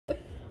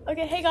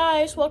Okay, hey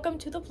guys, welcome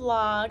to the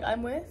vlog.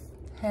 I'm with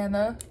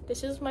Hannah.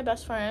 This is my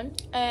best friend,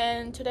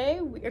 and today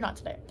not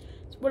today.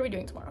 What are we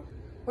doing tomorrow?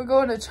 We're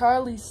going to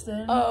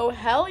Charleston. Oh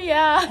hell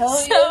yeah! Hell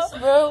yes,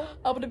 bro.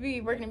 I'm gonna be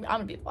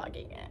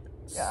vlogging it.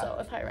 Yeah. So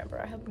if I remember,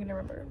 I hope I'm gonna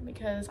remember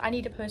because I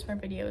need to post more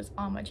videos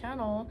on my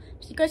channel.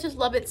 You guys just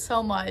love it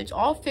so much.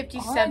 All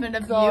 57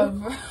 of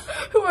you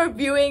who are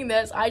viewing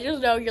this, I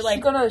just know you're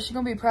like. She's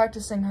gonna be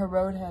practicing her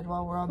roadhead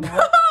while we're on the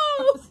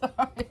road.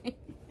 Sorry.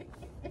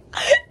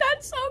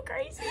 That's so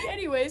crazy.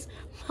 Anyways,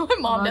 my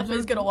mom definitely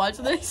is gonna watch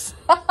this.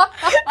 I'm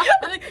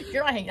like,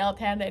 you're not hanging out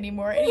with Hannah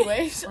anymore.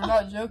 Anyways, we're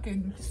not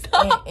joking.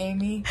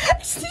 Amy.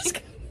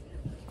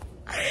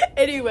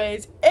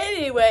 Anyways,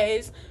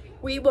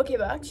 we will get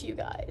back to you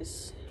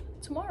guys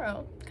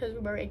tomorrow because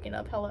we're waking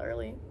up hella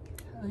early.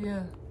 Hell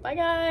yeah. Bye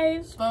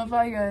guys.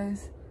 Bye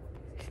guys.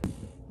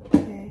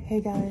 Okay, hey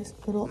guys,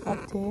 little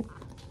update.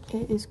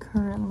 It is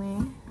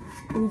currently,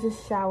 we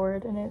just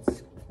showered and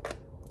it's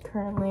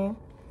currently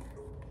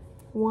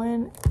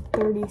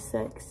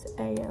 1:36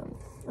 a.m.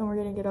 and we're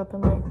gonna get up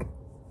in like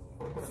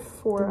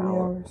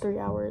 3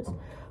 hours.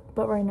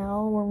 But right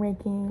now we're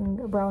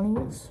making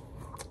brownies,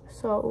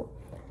 so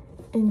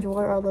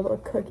enjoy our little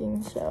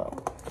cooking show.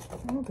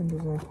 I don't think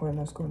there's any point in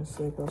us going to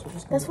sleep.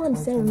 That's what I'm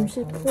saying. We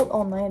should pull it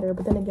all nighter,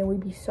 but then again,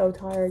 we'd be so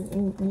tired.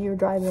 You're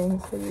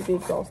driving, so you'd be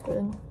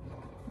exhausted.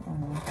 I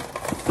don't know.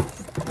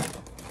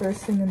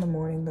 First thing in the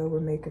morning, though, we're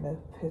making a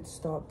pit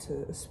stop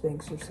to a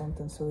Spinks or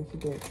something so we could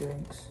get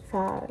drinks.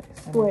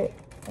 Facts. And wait.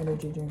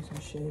 Energy drinks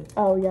and shit.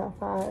 Oh yeah,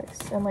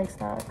 facts. And like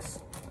snacks.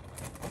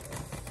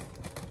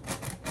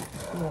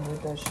 I don't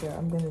need that shit.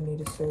 I'm gonna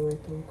need to stay awake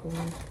for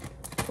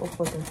whole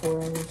fucking 4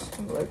 hours.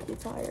 I'm low-key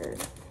tired.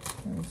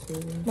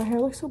 My hair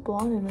looks so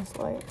blonde in this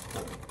light.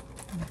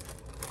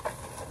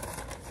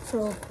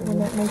 So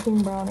we're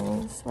making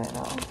brownies right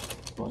now.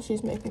 Well,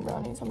 she's making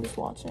brownies. I'm just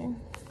watching.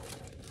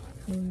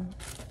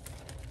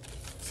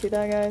 See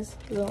that, guys?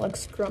 Doesn't it look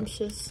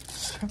scrumptious?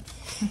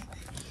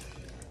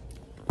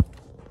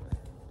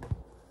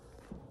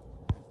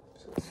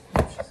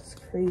 It's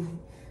crazy.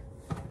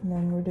 And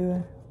then we're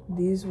doing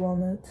these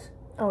walnuts.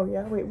 Oh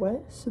yeah, wait,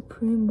 what?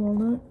 Supreme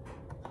walnut?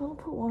 I don't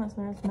put walnuts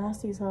in there, it's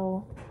nasty as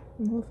hell.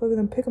 Motherfucker,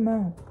 then pick them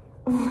out.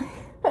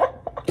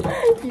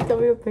 You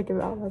told me to pick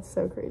them out, that's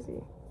so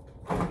crazy.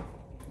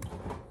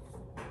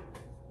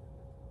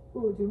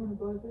 Oh, do you want a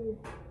blackberry?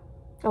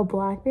 Oh,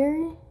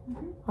 blackberry?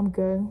 I'm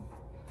good.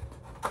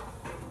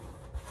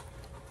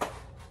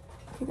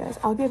 Okay guys,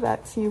 I'll get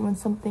back to you when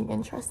something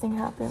interesting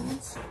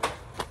happens.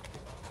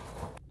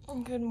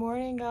 Good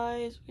morning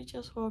guys, we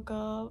just woke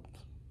up.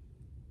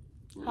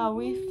 How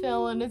we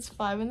feeling? It's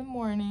 5 in the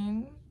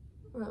morning.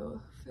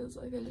 Bro, feels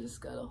like I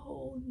just got a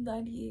whole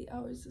 98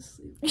 hours of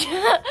sleep.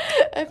 I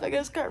feel like I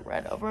just got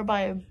run over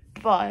by a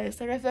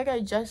bus. Like I feel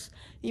like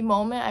the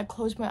moment I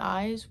closed my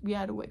eyes, we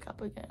had to wake up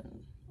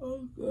again.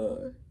 Oh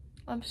god.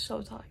 I'm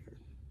so tired.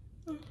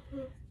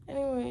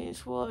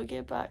 Anyways, we'll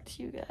get back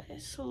to you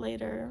guys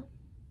later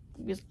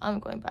because I'm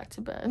going back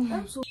to bed.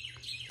 Absolutely.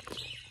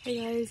 Hey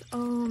guys,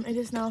 it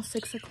is now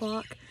 6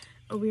 o'clock.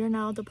 We are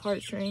now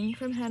departing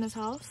from Hannah's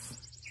house.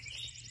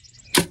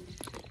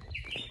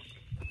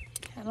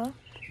 Hannah,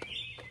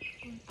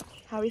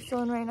 how are we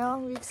feeling right now?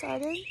 Are we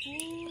excited?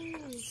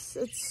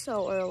 It's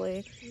so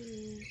early,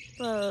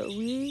 but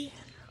we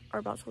are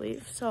about to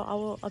leave, so I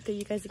will update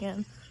you guys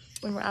again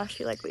when we're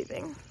actually like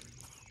leaving.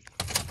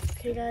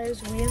 Okay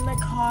guys, we in the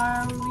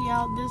car, we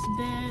out this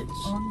bitch.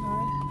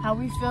 Okay. How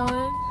we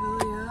feeling? Hell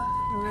yeah,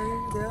 we're ready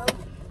to go.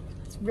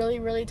 It's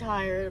really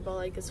tired, but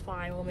like it's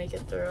fine, we'll make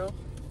it through.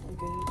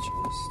 Okay,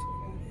 trust.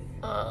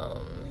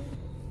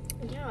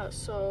 Yeah,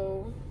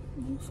 so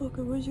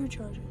Motherfucker, where's your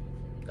charger?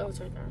 oh, it's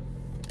right there.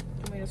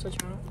 I'm gonna switch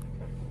around.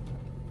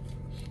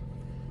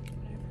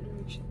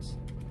 Directions.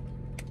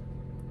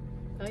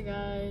 Bye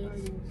guys.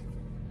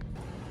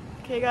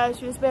 Okay guys,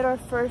 we just made our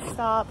first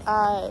stop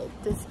at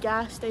this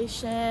gas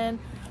station.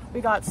 We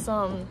got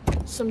some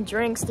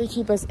drinks to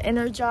keep us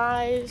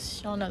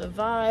energized. Y'all know the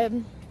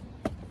vibe.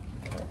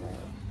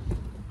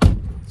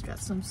 It's got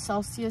some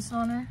Celsius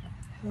on her.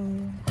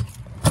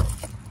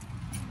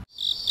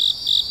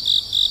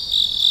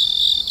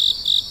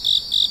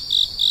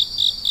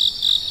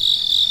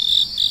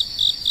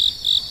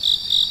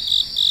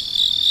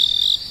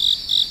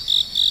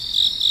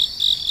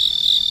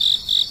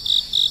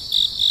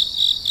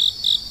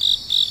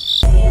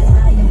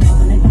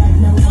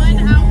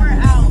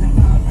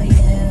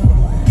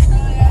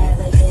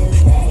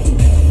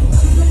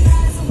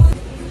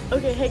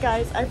 Okay, hey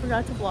guys, I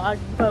forgot to vlog,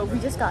 but we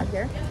just got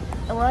here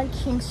and we're on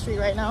King Street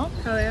right now.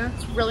 Hell yeah.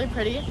 It's really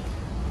pretty.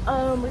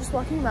 We're just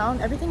walking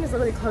around. Everything is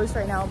literally closed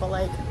right now, but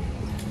like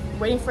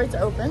waiting for it to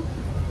open.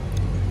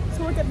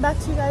 So we'll get back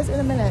to you guys in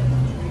a minute.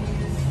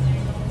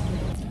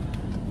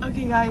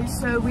 Okay guys,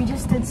 so we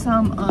just did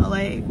some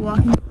like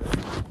walking.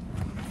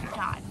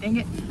 God dang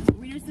it.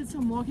 We just did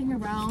some walking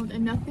around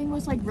and nothing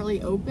was like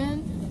really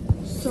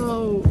open.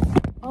 So,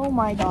 oh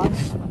my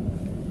gosh.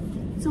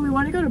 So we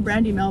want to go to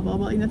Brandy Melville,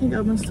 but like nothing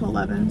opens till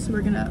 11, so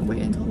we're gonna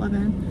wait until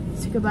 11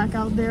 to go back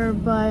out there.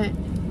 But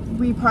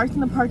we parked in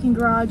the parking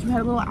garage. We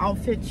had a little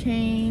outfit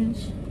change.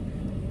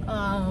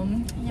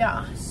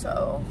 Yeah,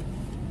 so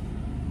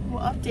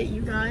we'll update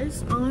you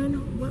guys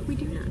on what we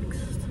do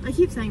next. I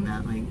keep saying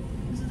that, like,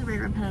 this is a very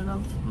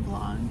repetitive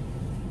vlog,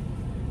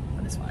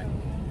 but it's fine.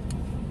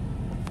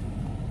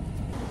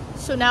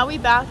 So now we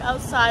back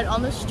outside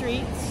on the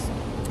streets.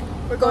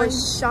 We're going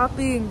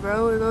shopping,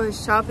 bro. We're going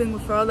shopping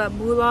for all that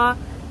moolah.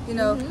 You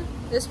know,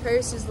 this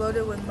purse is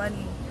loaded with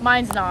money.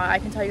 Mine's not, I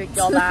can tell you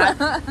all that.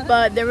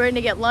 But then we're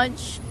gonna get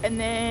lunch and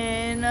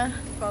then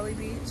Folly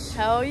Beach.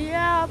 Hell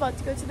yeah, about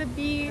to go to the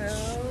beach.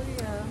 Hell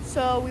yeah.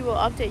 So we will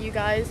update you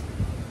guys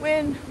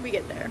when we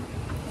get there,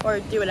 or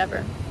do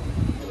whatever.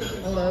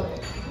 Hello.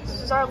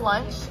 This is our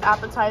lunch,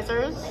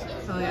 appetizers.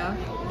 Hell yeah.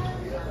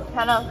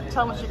 Hannah,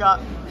 tell them what you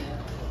got.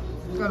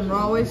 Got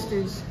raw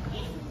oysters.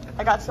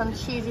 I got some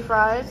cheesy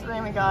fries, and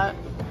then we got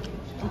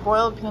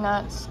boiled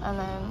peanuts, and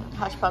then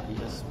hash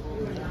puppies.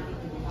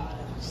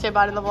 Say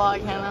bye to the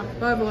vlog, Hannah.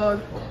 Bye, vlog.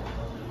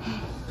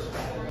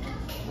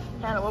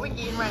 Hannah, what are we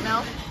eating right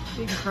now?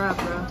 Eating crap,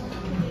 bro.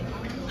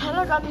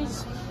 Hannah got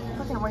these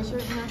fucking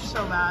oysters, and they're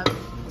so bad.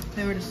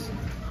 They were just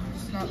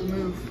not the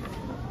move.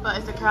 But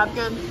is the crab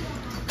good?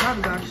 Crab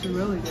is actually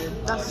really good.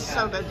 That's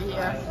so good to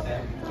hear.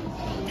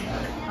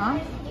 Huh?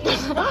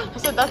 I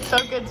said that's so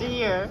good to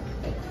hear.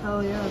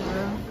 Hell yeah,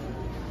 bro.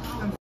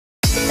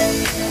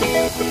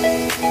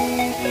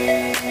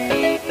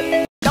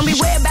 Don't be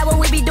worried about what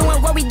we be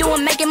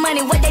doing, making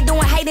money. What they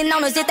doing, hating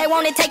on us. If they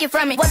want it, take it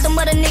from me. What them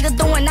other niggas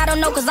doing, I don't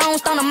know, cause I don't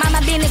stone them. Mind my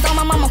business on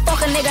my mama,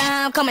 fuck a nigga,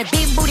 I'm coming.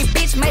 Big booty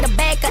bitch, made her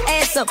back her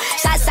ass up.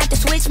 Shots out the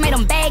switch, made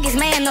him bag his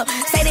man up.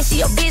 Say that she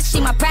your bitch, she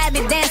my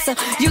private dancer.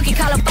 You can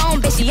call her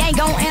phone, bitch, she ain't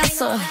gon'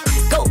 answer.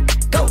 Go,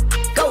 go.